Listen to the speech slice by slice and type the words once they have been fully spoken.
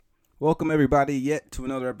Welcome, everybody, yet to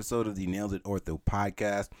another episode of the Nailed It Ortho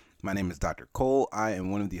podcast. My name is Dr. Cole. I am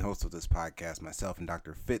one of the hosts of this podcast. Myself and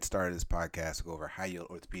Dr. Fitz started this podcast to go over high-yield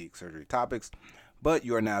orthopedic surgery topics, but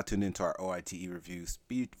you are now tuned into our OITE reviews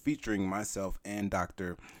featuring myself and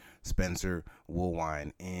Dr. Spencer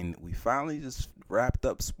Woolwine. And we finally just wrapped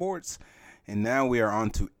up sports, and now we are on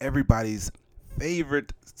to everybody's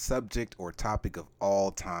favorite subject or topic of all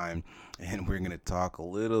time, and we're going to talk a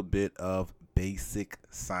little bit of basic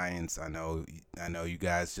science. I know you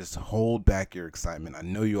guys just hold back your excitement. I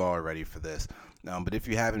know you all are ready for this. But if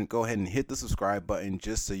you haven't, go ahead and hit the subscribe button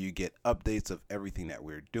just so you get updates of everything that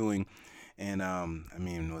we're doing. And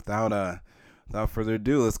without further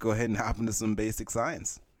ado, let's go ahead and hop into some basic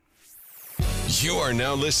science. You are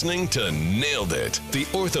now listening to Nailed It, the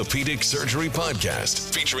Orthopedic Surgery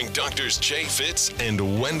Podcast, featuring Doctors Jay Fitz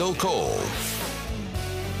and Wendell Cole.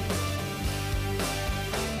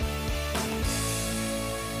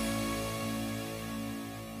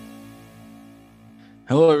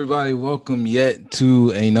 Hello, everybody. Welcome yet to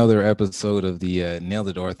another episode of the Nailed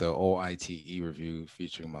It Ortho OITE review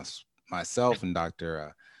featuring myself and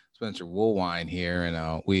Dr. Spencer Woolwine here.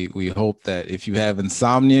 And we hope that if you have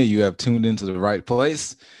insomnia, you have tuned into the right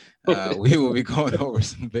place. We will be going over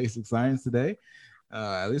some basic science today,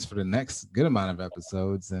 at least for the next good amount of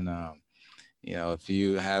episodes. And, if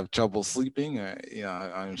you have trouble sleeping,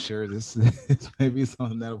 I'm sure this may be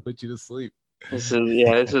something that'll put you to sleep. This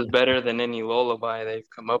is better than any lullaby they've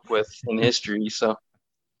come up with in history. So,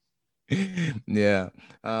 yeah,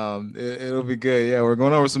 it'll be good. Yeah, we're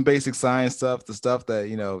going over some basic science stuff, the stuff that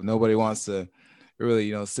nobody wants to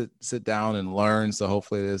really sit down and learn. So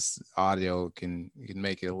hopefully this audio can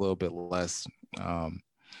make it a little bit less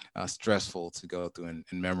stressful to go through and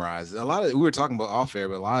memorize. A lot of we were talking about off air,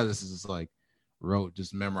 but a lot of this is just like rote,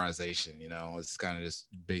 just memorization. It's kind of just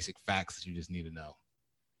basic facts that you just need to know.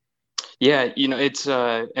 Yeah, it's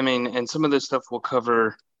and some of this stuff we'll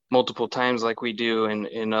cover multiple times like we do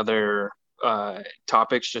in other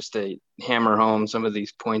topics just to hammer home some of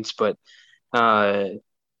these points. But on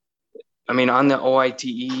the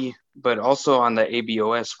OITE, but also on the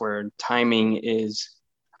ABOS, where timing is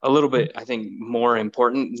a little bit, I think, more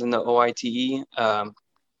important than the OITE.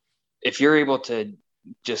 If you're able to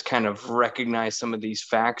just kind of recognize some of these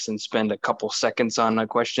facts and spend a couple seconds on a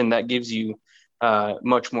question, that gives you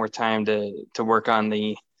much more time to work on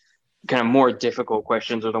the kind of more difficult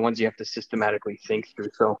questions, or the ones you have to systematically think through.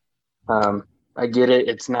 So I get it.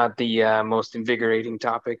 It's not the most invigorating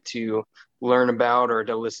topic to learn about or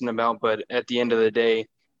to listen about, but at the end of the day,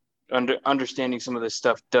 understanding some of this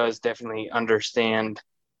stuff does definitely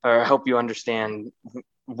help you understand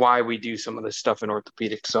why we do some of this stuff in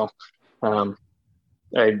orthopedics. So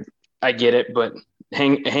I get it, but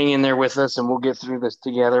hang in there with us, and we'll get through this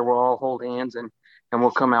together. We'll all hold hands, and we'll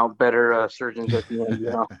come out better surgeons at the end.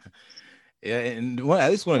 Yeah, and at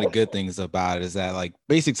least one of the good things about it is that like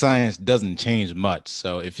basic science doesn't change much.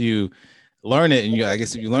 So if you learn it, and I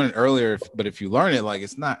guess if you learn it earlier, but if you learn it, like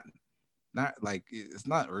it's not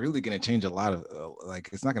really going to change a lot of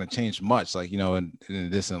it's not going to change much. Like in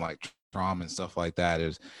addition, like trauma and stuff like that,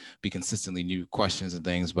 there's be consistently new questions and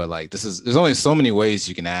things. But like there's only so many ways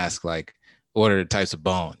you can ask like what are the types of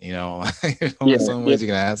bone, there's only so many ways you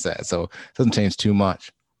can ask that. So it doesn't change too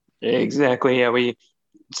much. Exactly. Yeah.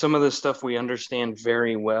 Some of the stuff we understand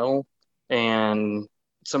very well, and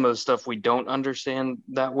some of the stuff we don't understand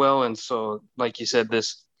that well. And so, like you said,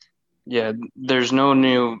 there's no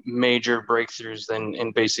new major breakthroughs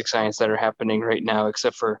in basic science that are happening right now,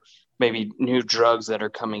 except for maybe new drugs that are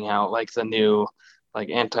coming out, like the new, like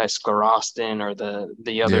anti-sclerostin or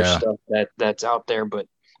the other stuff that's out there. But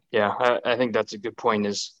yeah, I think that's a good point,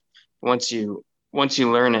 is once you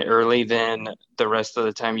learn it early, then the rest of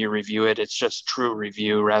the time you review it, it's just true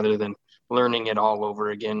review rather than learning it all over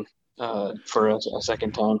again for a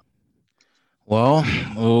second time. Well,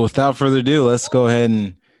 without further ado, let's go ahead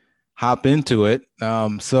and hop into it.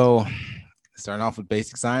 So starting off with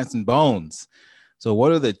basic science and bones. So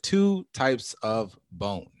what are the two types of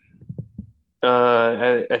bone?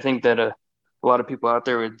 I think that a lot of people out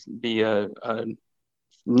there would be a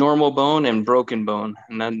normal bone and broken bone,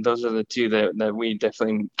 and then those are the two that we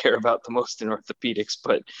definitely care about the most in orthopedics.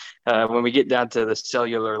 But when we get down to the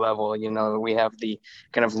cellular level, we have the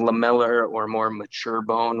kind of lamellar or more mature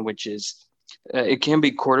bone, which is it can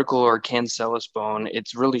be cortical or cancellous bone.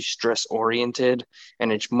 It's really stress oriented,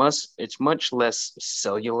 and it's much less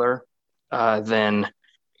cellular than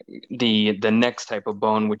the next type of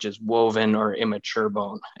bone, which is woven or immature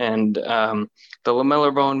bone. And the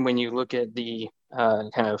lamellar bone, when you look at the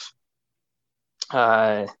kind of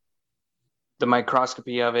the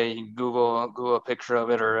microscopy of it. You Google a picture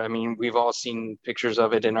of it, or I mean, we've all seen pictures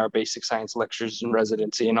of it in our basic science lectures and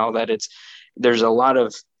residency and all that. There's a lot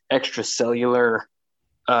of extracellular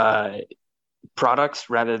uh, products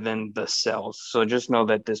rather than the cells. So just know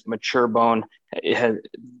that this mature bone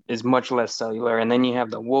is much less cellular, and then you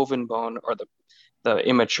have the woven bone or the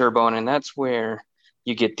immature bone, and that's where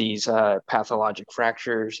you get these pathologic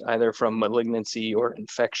fractures, either from malignancy or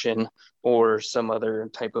infection or some other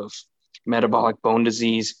type of metabolic bone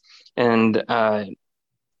disease, and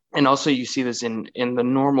also you see this in the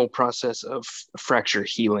normal process of fracture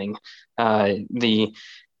healing.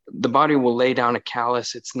 The body will lay down a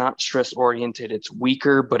callus. It's not stress oriented. It's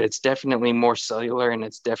weaker, but it's definitely more cellular and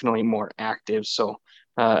it's definitely more active. So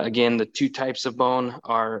again, the two types of bone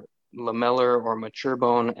are lamellar or mature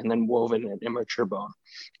bone, and then woven and immature bone.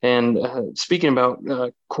 And speaking about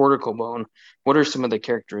cortical bone, what are some of the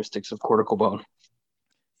characteristics of cortical bone?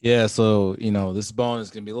 Yeah, so this bone is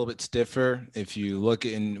going to be a little bit stiffer. If you look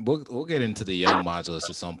in, we'll get into the Young modulus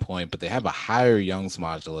at some point, but they have a higher Young's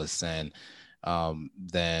modulus than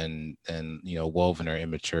woven or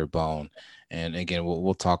immature bone. And again,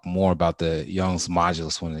 we'll talk more about the Young's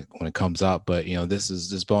modulus when it comes up. But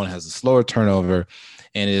this bone has a slower turnover,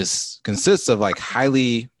 and consists of like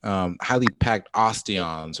highly packed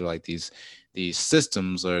osteons, or like these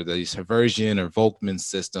systems, or these Haversian or Volkmann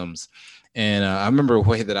systems. And I remember a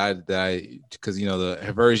way that because the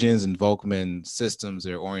Haversians and Volkmann systems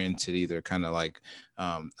are oriented either kind of like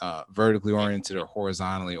vertically oriented or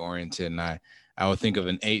horizontally oriented, and I would think of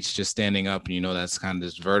an H just standing up, and that's kind of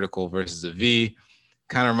just vertical, versus a V.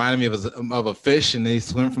 Kind of reminded me of a fish, and they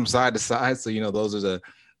swim from side to side. So those are the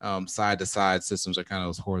side to side systems, are kind of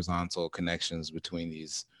those horizontal connections between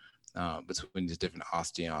these different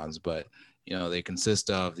osteons, but they consist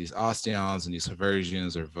of these osteons and these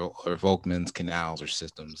Haversians or Volkmann's canals or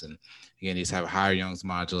systems. And again, these have a higher Young's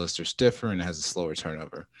modulus, they're stiffer, and it has a slower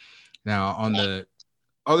turnover. Now, on the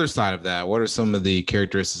other side of that, what are some of the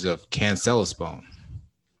characteristics of cancellous bone?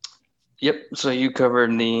 Yep. So you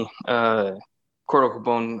covered the cortical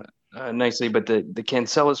bone nicely, but the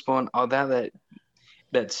cancellous bone, all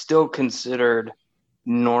that's still considered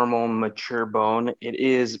normal mature bone. It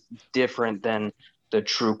is different than the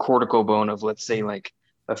true cortical bone of, let's say, like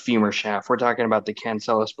a femur shaft. We're talking about the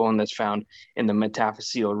cancellous bone that's found in the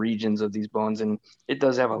metaphyseal regions of these bones, and it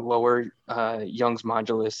does have a lower Young's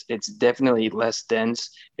modulus. It's definitely less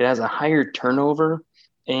dense. It has a higher turnover,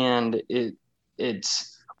 and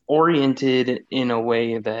it's oriented in a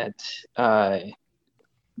way that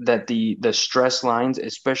that the stress lines,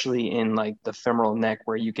 especially in like the femoral neck,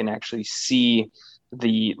 where you can actually see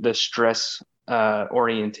the stress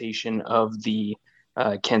orientation of the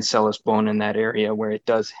cancellous bone in that area, where it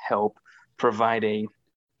does help provide a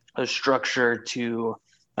structure to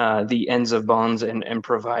the ends of bones, and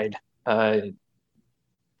provide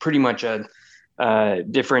pretty much a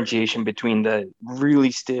differentiation between the really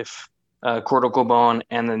stiff cortical bone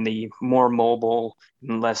and then the more mobile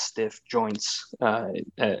and less stiff joints at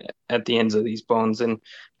the ends of these bones. And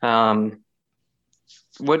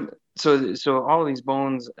so all of these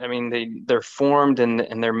bones, I mean, they're formed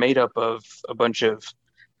and they're made up of a bunch of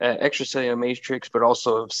extracellular matrix, but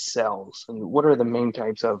also of cells. And what are the main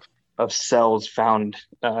types of cells found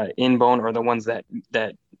in bone, or the ones that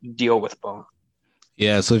deal with bone?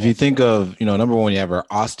 Yeah, so if you think of, number one, you have our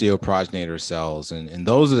osteoprogenitor cells, and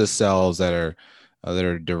those are the cells that are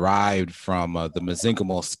derived from the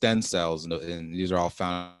mesenchymal stem cells, and these are all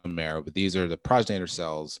found in marrow. But these are the progenitor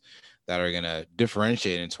cells that are going to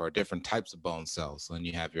differentiate into our different types of bone cells. So then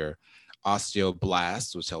you have your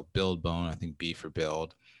osteoblasts, which help build bone. I think B for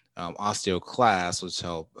build. Osteoclasts, which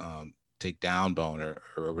help take down bone or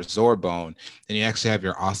resorb bone. Then you actually have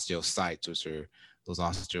your osteocytes, which are those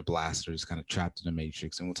osteoblasts are just kind of trapped in the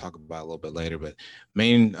matrix, and we'll talk about a little bit later. But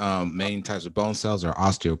main types of bone cells are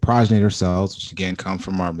osteoprogenitor cells, which again come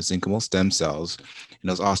from our mesenchymal stem cells. And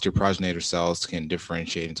those osteoprogenitor cells can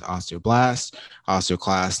differentiate into osteoblasts,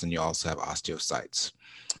 osteoclasts, and you also have osteocytes.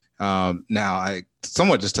 Now, I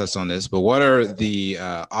somewhat just touched on this, but what are the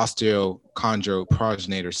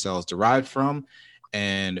osteochondroprogenitor cells derived from,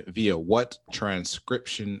 and via what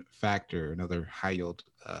transcription factor? Another high yield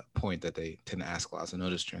point that they tend to ask a lot. So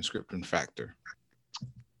notice transcription factor.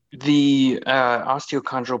 The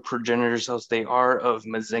osteochondral progenitor cells, they are of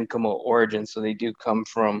mesenchymal origin, so they do come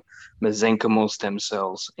from mesenchymal stem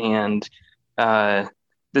cells. And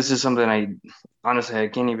this is something I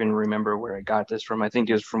can't even remember where I got this from. I think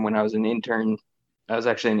it was from when I was an intern. I was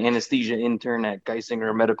actually an anesthesia intern at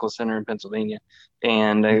Geisinger Medical Center in Pennsylvania.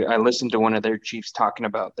 And I listened to one of their chiefs talking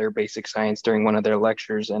about their basic science during one of their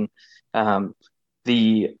lectures. And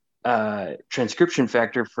the transcription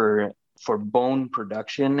factor for bone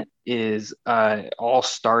production is all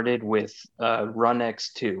started with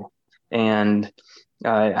RunX2. And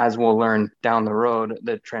as we'll learn down the road,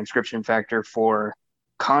 the transcription factor for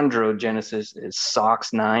chondrogenesis is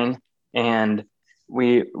SOX9. And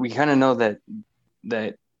we kind of know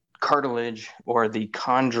that cartilage or the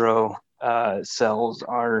chondro cells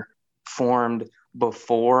are formed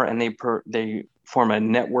before, and they form a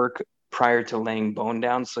network prior to laying bone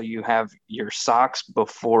down. So you have your socks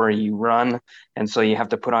before you run, and so you have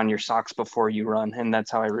to put on your socks before you run. And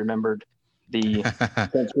that's how I remembered the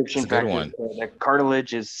That's transcription a good factor. one. The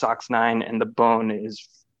cartilage is SOX9, and the bone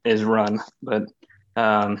is run. But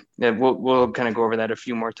yeah, we'll kind of go over that a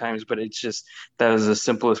few more times. But it's just that was the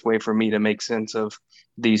simplest way for me to make sense of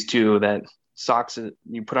these two. That socks,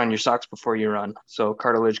 you put on your socks before you run, so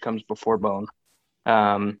cartilage comes before bone.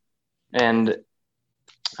 Um, and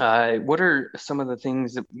what are some of the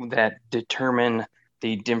things that determine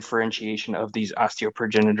the differentiation of these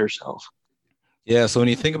osteoprogenitor cells? Yeah. So when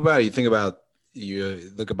you think about it,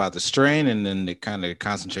 you look about the strain and then the kind of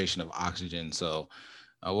concentration of oxygen. So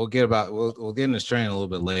we'll get into strain a little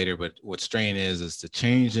bit later, but what strain is the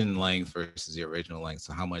change in length versus the original length.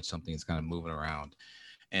 So how much something's kind of moving around.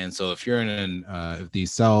 And so if you're if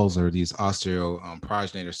these cells or these osteo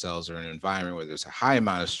progenitor cells are in an environment where there's a high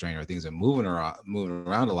amount of strain or things are moving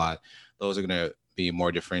around a lot, those are going to be more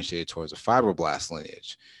differentiated towards a fibroblast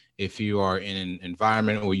lineage. If you are in an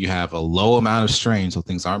environment where you have a low amount of strain, so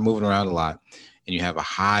things aren't moving around a lot, and you have a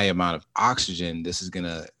high amount of oxygen, this is going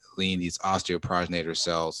to lean these osteoprogenitor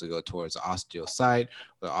cells to go towards the osteocyte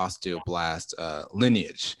or osteoblast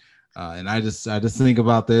lineage. And I just think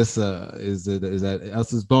about this is that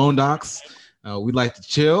us as bone docs, we like to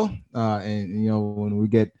chill, and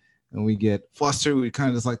when we get flustered, we kind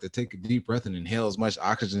of just like to take a deep breath and inhale as much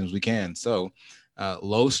oxygen as we can. So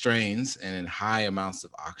low strains and in high amounts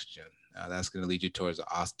of oxygen, that's going to lead you towards the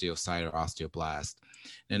osteocyte or osteoblast.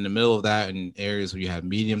 And in the middle of that, in areas where you have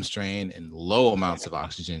medium strain and low amounts of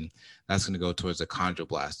oxygen, that's going to go towards the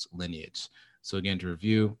chondroblast lineage. So again, to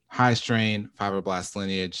review, high strain, fibroblast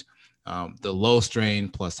lineage. The low strain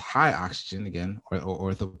plus high oxygen, again,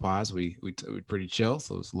 or orthopause, we pretty chill.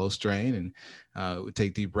 So it's low strain, and we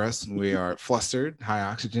take deep breaths when we are flustered. High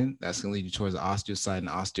oxygen, that's going to lead you towards the osteocyte and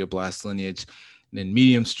osteoblast lineage. And then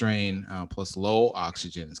medium strain plus low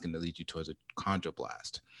oxygen is going to lead you towards a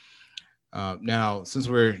chondroblast. Now, since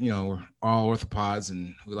we're all orthopods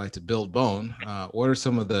and we like to build bone, what are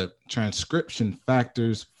some of the transcription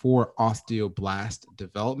factors for osteoblast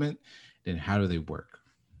development, and how do they work?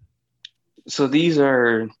 So these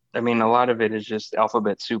are, I mean, a lot of it is just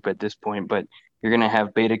alphabet soup at this point, but you're going to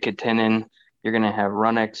have beta-catenin, you're going to have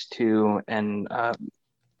RunX2 and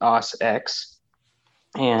OsX.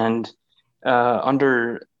 And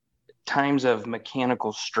under times of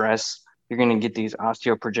mechanical stress, you're going to get these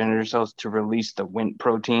osteoprogenitor cells to release the Wnt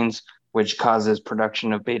proteins, which causes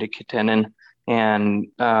production of beta-catenin. And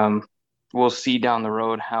we'll see down the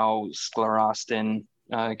road how sclerostin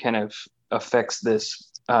kind of affects this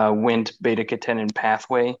Wnt beta-catenin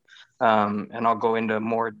pathway. And I'll go into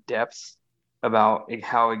more depth about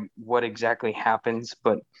what exactly happens.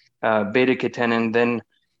 But beta-catenin then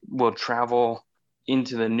will travel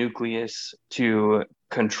into the nucleus to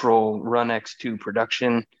control RunX2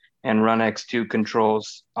 production, and RunX2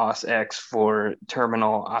 controls OsX for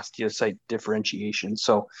terminal osteocyte differentiation.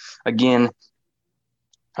 So again,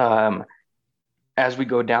 as we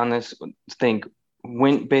go down this, think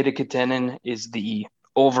Wnt beta-catenin is the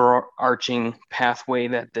overarching pathway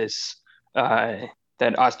that that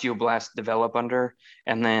osteoblasts develop under,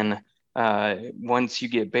 and then once you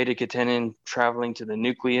get beta-catenin traveling to the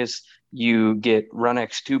nucleus, you get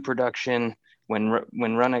RunX2 production. When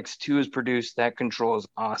RunX2 is produced, that controls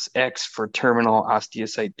OsX for terminal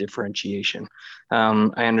osteocyte differentiation.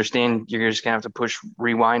 I understand you're just gonna have to push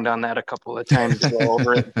rewind on that a couple of times to go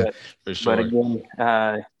over it, but For sure. But again,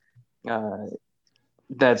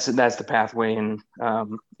 that's the pathway, and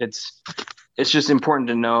it's just important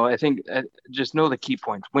to know. I think just know the key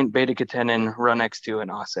points: Wnt beta-catenin, RunX2,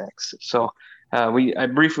 and OsX. So I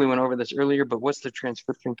briefly went over this earlier, but what's the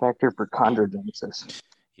transcription factor for chondrogenesis?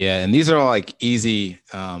 Yeah, and these are all like easy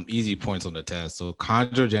points on the test. So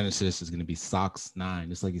chondrogenesis is going to be SOX9.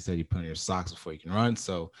 Just like you said, you put on your socks before you can run.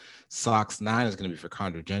 So SOX9 is going to be for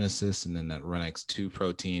chondrogenesis, and then that RunX2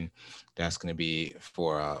 protein, that's going to be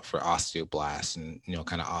for osteoblasts and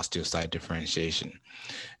kind of osteocyte differentiation.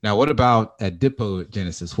 Now, what about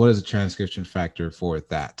adipogenesis? What is the transcription factor for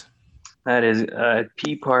that? That is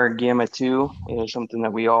PPAR gamma 2 is something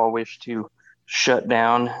that we all wish to shut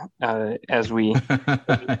down as we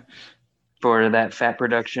for that fat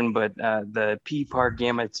production, but the PPAR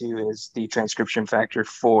gamma 2 is the transcription factor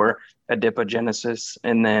for adipogenesis.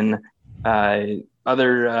 And then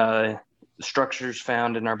other structures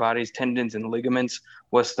found in our bodies, tendons and ligaments,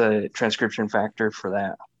 what's the transcription factor for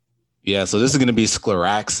that? Yeah, so this is going to be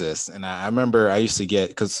scleraxis. And I remember I used to get,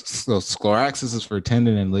 because scleraxis is for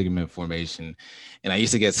tendon and ligament formation. And I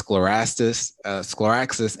used to get scleraxis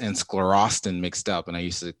and sclerostin mixed up. And I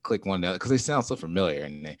used to click one because they sound so familiar.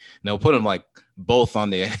 And they'll put them like both on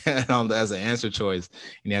the as an answer choice.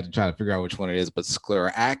 And you have to try to figure out which one it is. But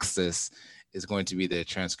scleraxis is going to be the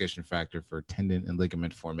transcription factor for tendon and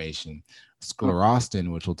ligament formation.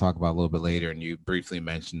 Sclerostin, which we'll talk about a little bit later, and you briefly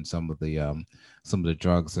mentioned some of the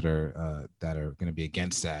drugs that are going to be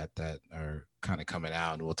against that are kind of coming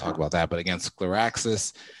out, and we'll talk about that. But again,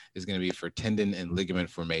 scleraxis is going to be for tendon and ligament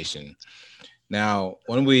formation. Now,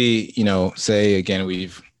 when we say again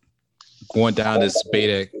we've gone down this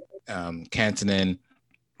beta catenin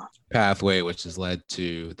pathway, which has led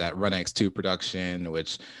to that RUNX2 production,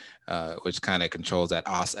 which kind of controls that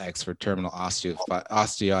OsX for terminal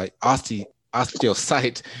osteocyte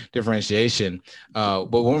differentiation. But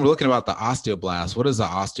when we're looking about the osteoblast, what does the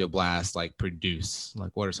osteoblast like produce?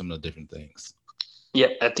 Like, what are some of the different things? Yeah,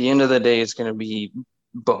 at the end of the day, it's going to be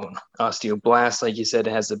bone. Osteoblast, like you said,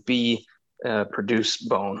 it has a B, produce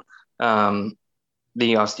bone. The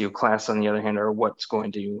osteoclasts, on the other hand, are what's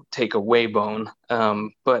going to take away bone.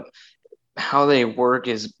 But how they work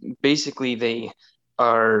is basically they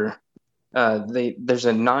are there's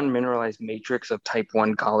a non-mineralized matrix of type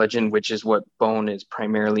 1 collagen, which is what bone is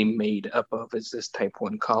primarily made up of, is this type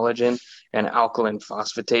 1 collagen and alkaline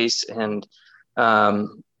phosphatase. And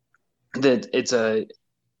that it's a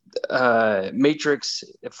matrix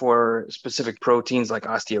for specific proteins like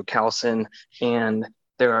osteocalcin, and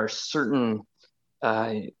there are certain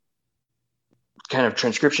kind of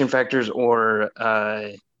transcription factors or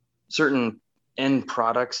certain end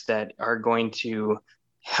products that are going to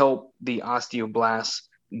help the osteoblasts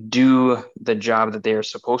do the job that they are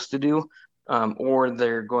supposed to do, or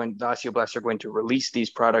the osteoblasts are going to release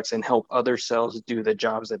these products and help other cells do the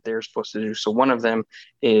jobs that they're supposed to do. So one of them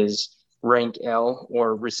is RANKL,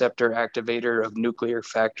 or receptor activator of nuclear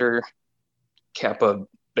factor kappa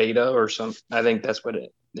beta, or I think that's what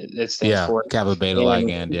it stands for. Kappa beta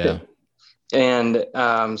ligand. Yeah. And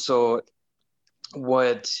so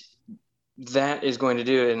what that is going to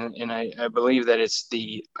do, and I believe that it's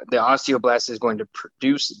the osteoblast is going to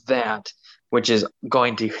produce that, which is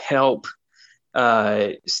going to help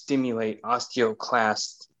stimulate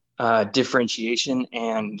osteoclast differentiation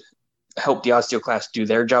and help the osteoclast do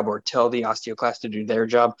their job, or tell the osteoclast to do their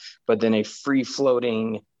job. But then a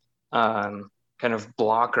free-floating kind of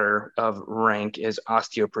blocker of rank is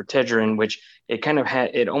osteoprotegerin, which it kind of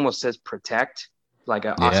it almost says protect, like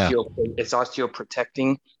it's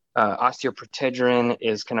osteoprotecting. Osteoprotegerin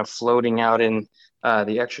is kind of floating out in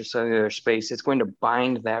the extracellular space. It's going to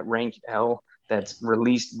bind that RANKL that's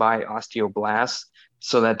released by osteoblasts,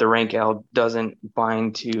 so that the RANKL doesn't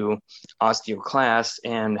bind to osteoclasts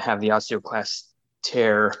and have the osteoclasts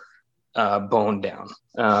tear bone down.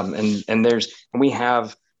 And we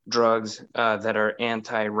have drugs that are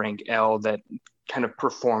anti-RANKL that kind of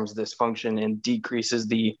performs this function and decreases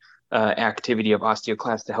the activity of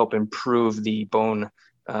osteoclasts to help improve the bone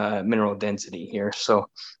mineral density here. So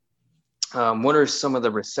what are some of the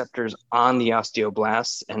receptors on the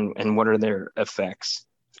osteoblasts, and what are their effects?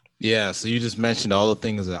 Yeah, so you just mentioned all the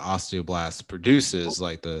things that osteoblast produces,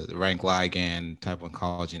 like the rank ligand, type 1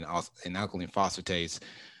 collagen, and alkaline phosphatase.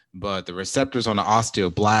 But the receptors on the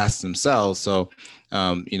osteoblasts themselves, so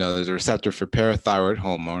there's a receptor for parathyroid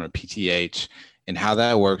hormone, or PTH, and how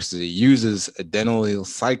that works is it uses adenylyl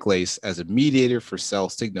cyclase as a mediator for cell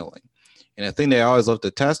signaling. And the thing they always love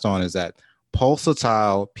to test on is that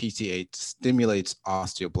pulsatile PTH stimulates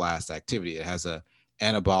osteoblast activity. It has an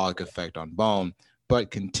anabolic effect on bone, but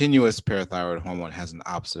continuous parathyroid hormone has an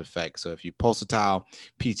opposite effect. So if you pulsatile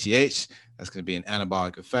PTH, that's going to be an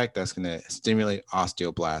anabolic effect. That's going to stimulate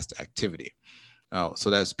osteoblast activity. So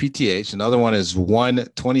that's PTH. Another one is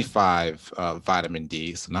 125 vitamin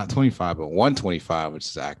D. So not 25, but 125, which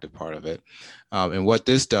is the active part of it. And what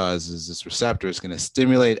this does is this receptor is going to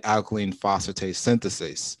stimulate alkaline phosphatase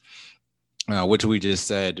synthesis, which we just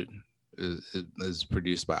said is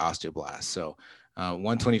produced by osteoblasts. So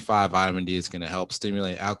 125 vitamin D is going to help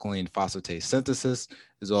stimulate alkaline phosphatase synthesis,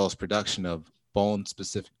 as well as production of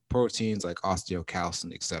bone-specific proteins like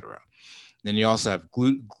osteocalcin, etc. Then you also have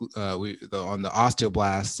on the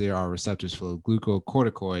osteoblasts, there are receptors for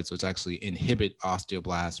glucocorticoids, which actually inhibit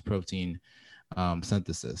osteoblast protein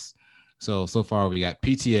synthesis. So far we got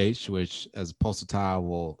PTH, which as pulsatile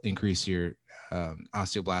will increase your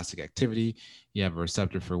osteoblastic activity. You have a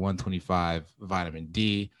receptor for 125 vitamin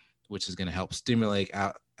D, which is going to help stimulate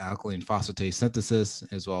alkaline phosphatase synthesis,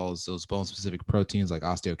 as well as those bone-specific proteins like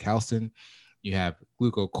osteocalcin. You have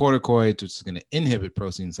glucocorticoids, which is going to inhibit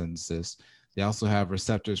protein synthesis. They also have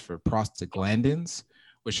receptors for prostaglandins,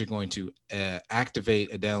 which are going to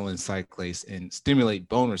activate adenylyl cyclase and stimulate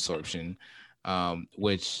bone resorption,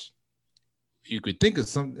 which you could think of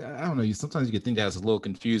I don't know, sometimes you could think that's a little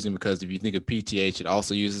confusing, because if you think of PTH, it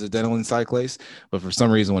also uses adenylyl cyclase, but for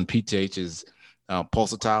some reason when PTH is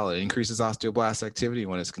pulsatile, it increases osteoblast activity.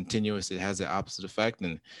 When it's continuous, it has the opposite effect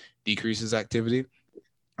and decreases activity.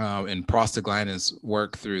 And prostaglandins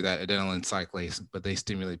work through that adenylyl cyclase, but they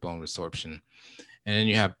stimulate bone resorption. And then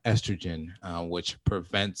you have estrogen, which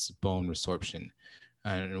prevents bone resorption.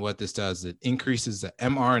 And what this does, it increases the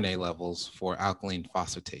mRNA levels for alkaline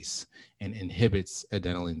phosphatase and inhibits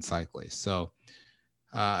adenylyl cyclase. So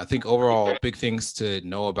I think overall, big things to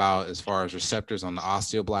know about as far as receptors on the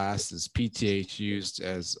osteoblast is PTH used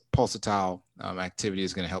as pulsatile activity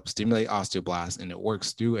is going to help stimulate osteoblast, and it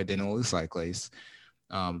works through adenylyl cyclase.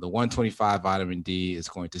 The 125 vitamin D is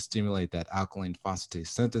going to stimulate that alkaline phosphatase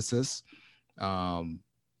synthesis. The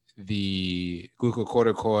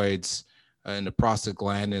glucocorticoids and the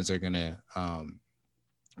prostaglandins are going to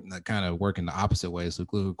kind of work in the opposite way. So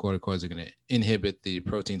glucocorticoids are going to inhibit the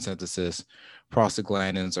protein synthesis.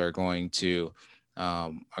 Prostaglandins are going to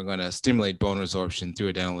stimulate bone resorption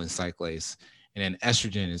through adenylyl cyclase. And then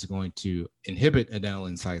estrogen is going to inhibit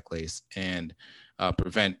adenylyl cyclase and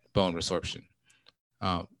prevent bone resorption.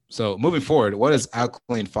 So moving forward, what is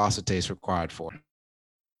alkaline phosphatase required for?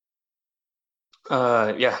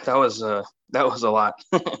 Yeah, that was a lot.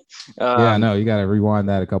 Yeah, I know. You got to rewind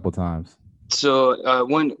that a couple times. So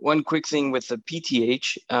one quick thing with the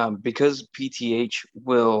PTH, because PTH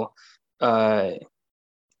will,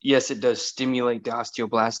 yes, it does stimulate the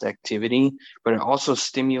osteoblast activity, but it also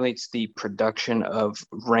stimulates the production of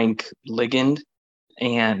rank ligand.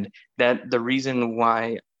 And that the reason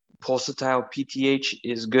why pulsatile PTH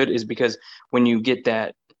is good is because when you get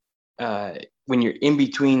that, when you're in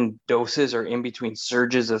between doses or in between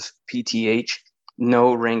surges of PTH,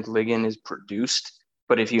 no rank ligand is produced.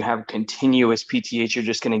 But if you have continuous PTH, you're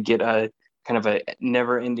just going to get a kind of a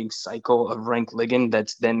never-ending cycle of rank ligand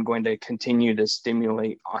that's then going to continue to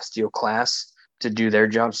stimulate osteoclasts to do their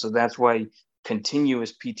job. So that's why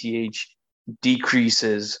continuous PTH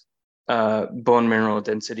decreases bone mineral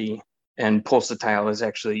density, and pulsatile is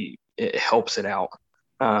actually, it helps it out.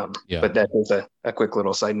 But that is a quick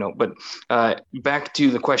little side note. But back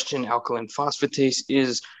to the question, alkaline phosphatase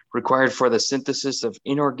is required for the synthesis of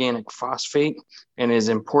inorganic phosphate and is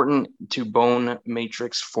important to bone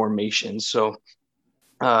matrix formation. So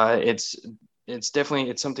it's definitely,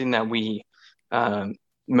 it's something that we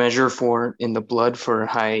measure for in the blood for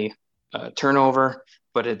high turnover,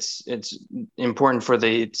 but it's important for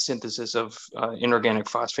the synthesis of inorganic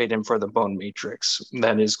phosphate and for the bone matrix.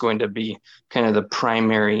 That is going to be kind of the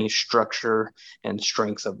primary structure and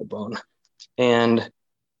strength of the bone. And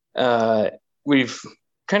we've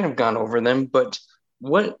kind of gone over them, but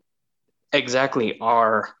what exactly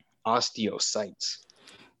are osteocytes?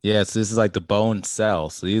 Yes, this is like the bone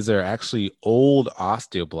cells. So these are actually old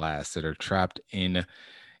osteoblasts that are trapped in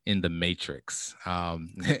the matrix.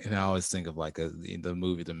 And I always think of like the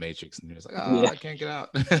movie The Matrix, and it's like, oh, yeah. I can't get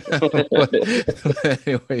out. But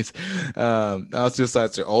anyways,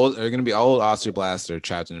 osteocytes are old. They're going to be old osteoblasts that are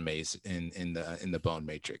trapped in the bone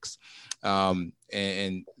matrix. And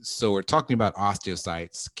so we're talking about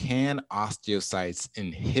osteocytes. Can osteocytes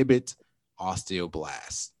inhibit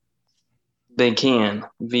osteoblasts? They can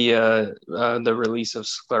via the release of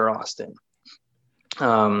sclerostin,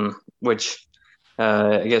 which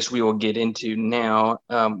I guess we will get into now.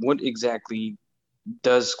 What exactly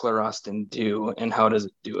does sclerostin do, and how does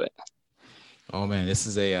it do it? Oh man, this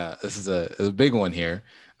is a big one here.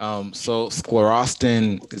 So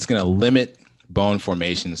sclerostin is going to limit bone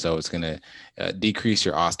formation, so it's going to decrease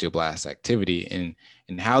your osteoblast activity.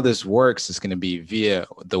 And how this works is going to be via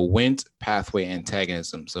the Wnt pathway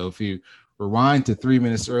antagonism. So if you rewind to 3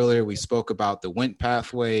 minutes earlier, we spoke about the Wnt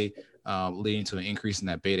pathway leading to an increase in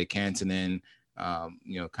that beta catenin,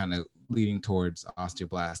 kind of leading towards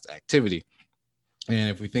osteoblast activity. And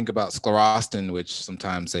if we think about sclerostin, which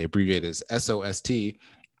sometimes they abbreviate as SOST,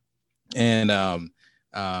 and I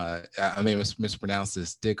may mispronounce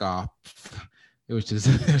this, Dickoff, which is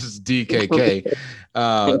DKK.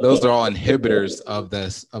 Those are all inhibitors of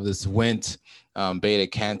this Wnt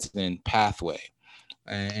beta catenin pathway.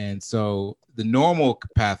 And so the normal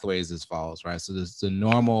pathway is as follows, right? So this the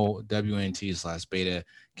normal WNT/beta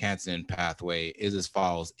catenin pathway is as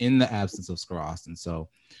follows in the absence of sclerostin. So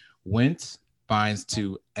Wnt binds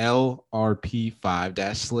to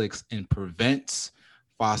LRP5-6 and prevents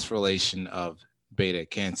phosphorylation of beta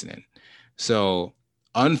catenin. So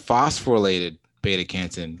unphosphorylated beta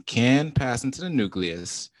catenin can pass into the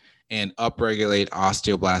nucleus and upregulate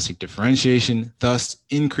osteoblastic differentiation, thus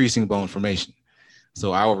increasing bone formation.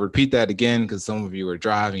 So I will repeat that again because some of you were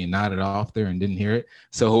driving and nodded off there and didn't hear it.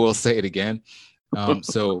 So we'll say it again.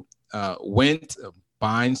 Wnt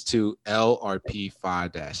binds to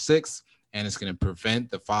LRP5-6, and it's going to prevent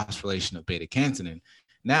the phosphorylation of beta catenin.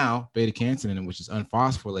 Now, beta catenin, which is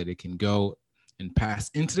unphosphorylated, can go and pass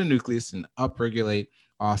into the nucleus and upregulate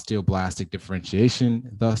osteoblastic differentiation,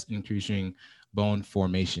 thus increasing bone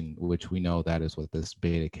formation, which we know that is what this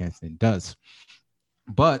beta catenin does.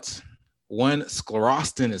 But when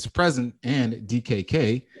sclerostin is present and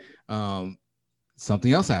DKK,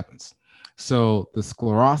 something else happens. So the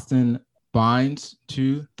sclerostin binds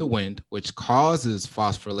to the Wnt, which causes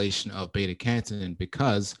phosphorylation of beta catenin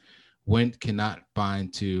because Wnt cannot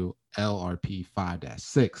bind to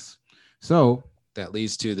LRP5-6. So that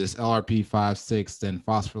leads to this LRP5-6 then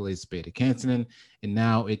phosphorylates beta catenin, and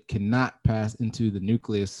now it cannot pass into the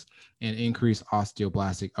nucleus and increase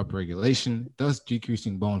osteoblastic upregulation, thus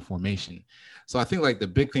decreasing bone formation. So I think like the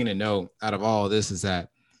big thing to know out of all of this is that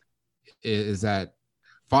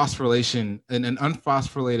phosphorylation and an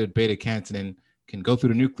unphosphorylated beta catenin can go through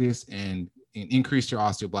the nucleus and increase your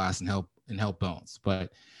osteoblasts and help bones.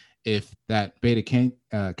 But if that beta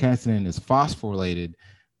catenin is phosphorylated,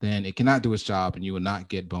 then it cannot do its job and you will not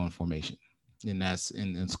get bone formation. And that's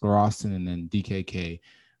and sclerostin and then DKK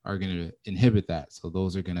are going to inhibit that. So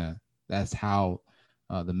that's how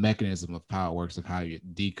the mechanism of how it works, of how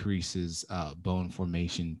it decreases bone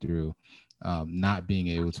formation through not being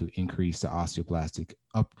able to increase the osteoblastic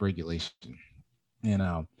upregulation. And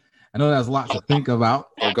I know that's a lot to think about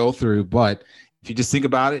or go through, but if you just think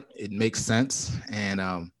about it, it makes sense, and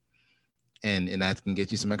that can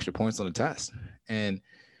get you some extra points on the test. And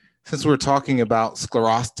since we're talking about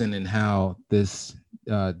sclerostin and how this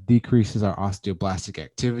decreases our osteoblastic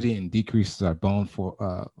activity and decreases our bone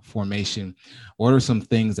formation, what are some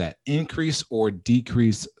things that increase or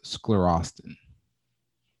decrease sclerostin?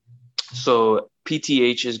 So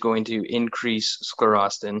PTH is going to increase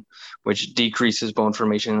sclerostin, which decreases bone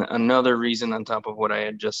formation. Another reason on top of what I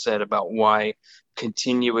had just said about why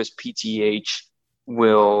continuous PTH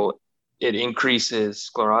it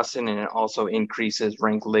increases sclerostin and it also increases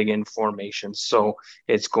rank ligand formation. So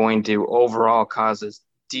it's going to overall cause a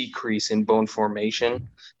decrease in bone formation.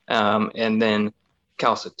 And then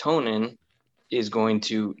calcitonin is going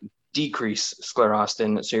to decrease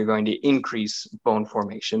sclerostin, so you're going to increase bone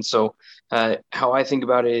formation. So how I think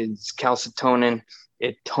about it is calcitonin,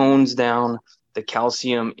 it tones down the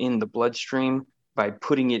calcium in the bloodstream by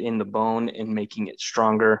putting it in the bone and making it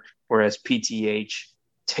stronger, whereas PTH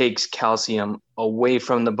takes calcium away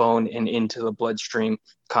from the bone and into the bloodstream,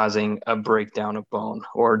 causing a breakdown of bone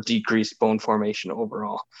or decreased bone formation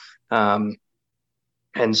overall. And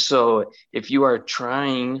so if you are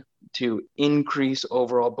trying to increase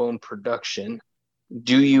overall bone production,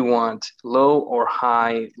 do you want low or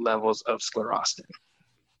high levels of sclerostin?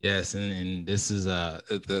 Yes, and this is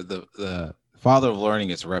the father of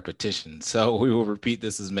learning is repetition. So we will repeat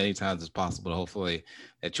this as many times as possible. Hopefully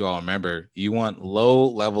that you all remember. You want low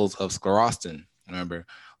levels of sclerostin. Remember,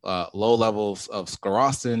 low levels of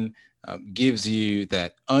sclerostin gives you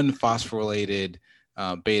that unphosphorylated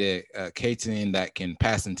beta catenin that can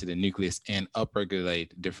pass into the nucleus and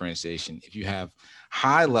upregulate differentiation. If you have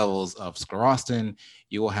high levels of sclerostin,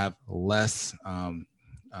 you will have less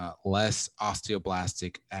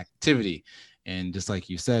osteoblastic activity. And just like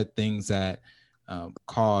you said, things that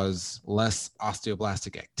cause less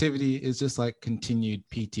osteoblastic activity is just like continued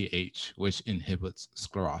PTH, which inhibits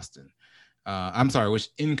sclerostin. Which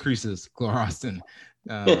increases sclerostin.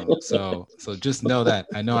 So just know that.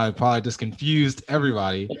 I know I probably just confused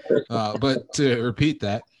everybody, but to repeat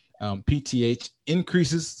that, PTH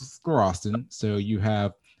increases sclerostin, so you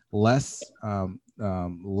have less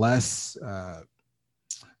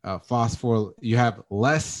you have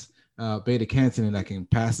less beta catenin that can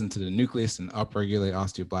pass into the nucleus and upregulate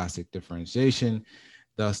osteoblastic differentiation,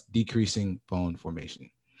 thus decreasing bone formation.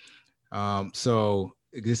 So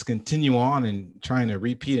just continue on and trying to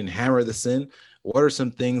repeat and hammer this in. What are some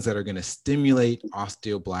things that are going to stimulate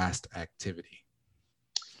osteoblast activity?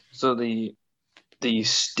 So the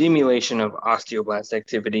stimulation of osteoblast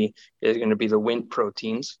activity is going to be the Wnt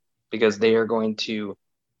proteins, because they are going to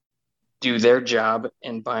do their job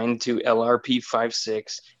and bind to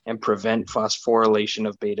LRP56 and prevent phosphorylation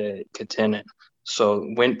of beta-catenin. So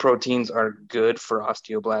Wnt proteins are good for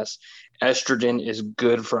osteoblasts. Estrogen is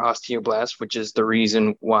good for osteoblasts, which is the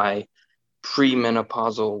reason why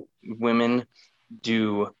premenopausal women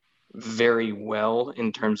do very well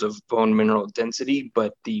in terms of bone mineral density,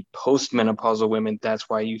 but the postmenopausal women, that's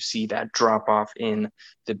why you see that drop off in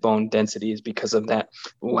the bone density, is because of that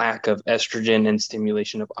lack of estrogen and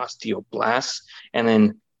stimulation of osteoblasts. And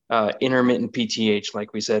then intermittent PTH,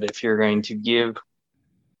 like we said, if you're going to give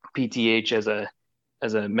PTH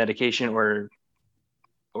as a medication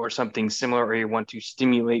or something similar, or you want to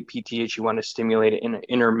stimulate PTH, you want to stimulate it in an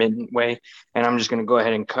intermittent way. And I'm just going to go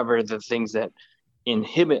ahead and cover the things that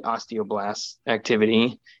inhibit osteoblast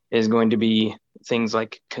activity. Is going to be things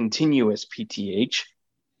like continuous PTH,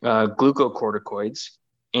 glucocorticoids,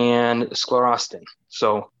 and sclerostin.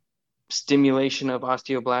 So stimulation of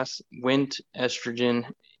osteoblasts, Wnt, estrogen,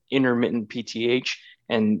 intermittent PTH,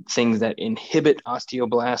 and things that inhibit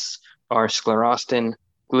osteoblasts are sclerostin,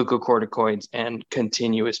 glucocorticoids, and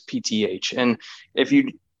continuous PTH. And if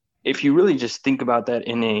you really just think about that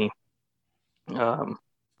in a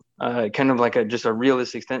kind of like just a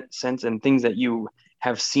realistic sense, and things that you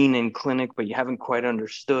have seen in clinic but you haven't quite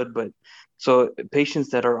understood. But so patients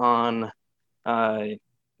that are on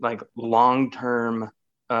like long-term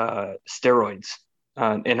steroids,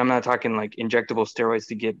 and I'm not talking like injectable steroids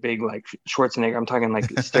to get big like Schwarzenegger. I'm talking like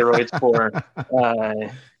steroids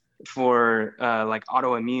for like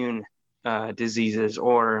autoimmune diseases,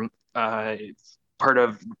 or part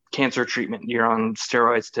of cancer treatment. You're on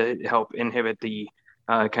steroids to help inhibit the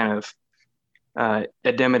kind of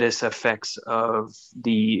edematous effects of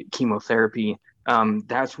the chemotherapy.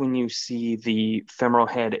 That's when you see the femoral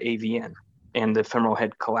head AVN and the femoral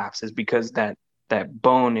head collapses, because that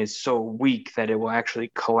bone is so weak that it will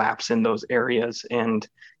actually collapse in those areas. And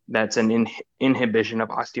that's an inhibition of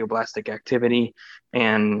osteoblastic activity,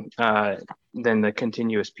 and then the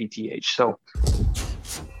continuous PTH. So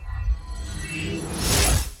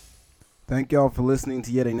thank y'all for listening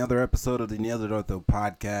to yet another episode of the Nailed It Ortho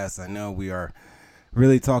podcast. I know we are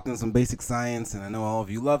really talking some basic science, and I know all of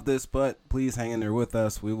you love this, but please hang in there with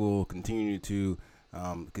us. We will continue to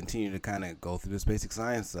kind of go through this basic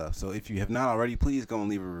science stuff. So if you have not already, please go and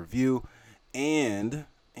leave a review, and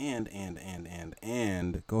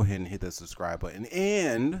go ahead and hit the subscribe button.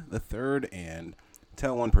 And the third, and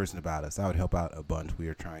tell one person about us. That would help out a bunch. We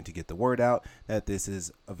are trying to get the word out that this is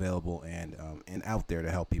available and out there to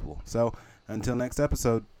help people. So until next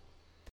episode.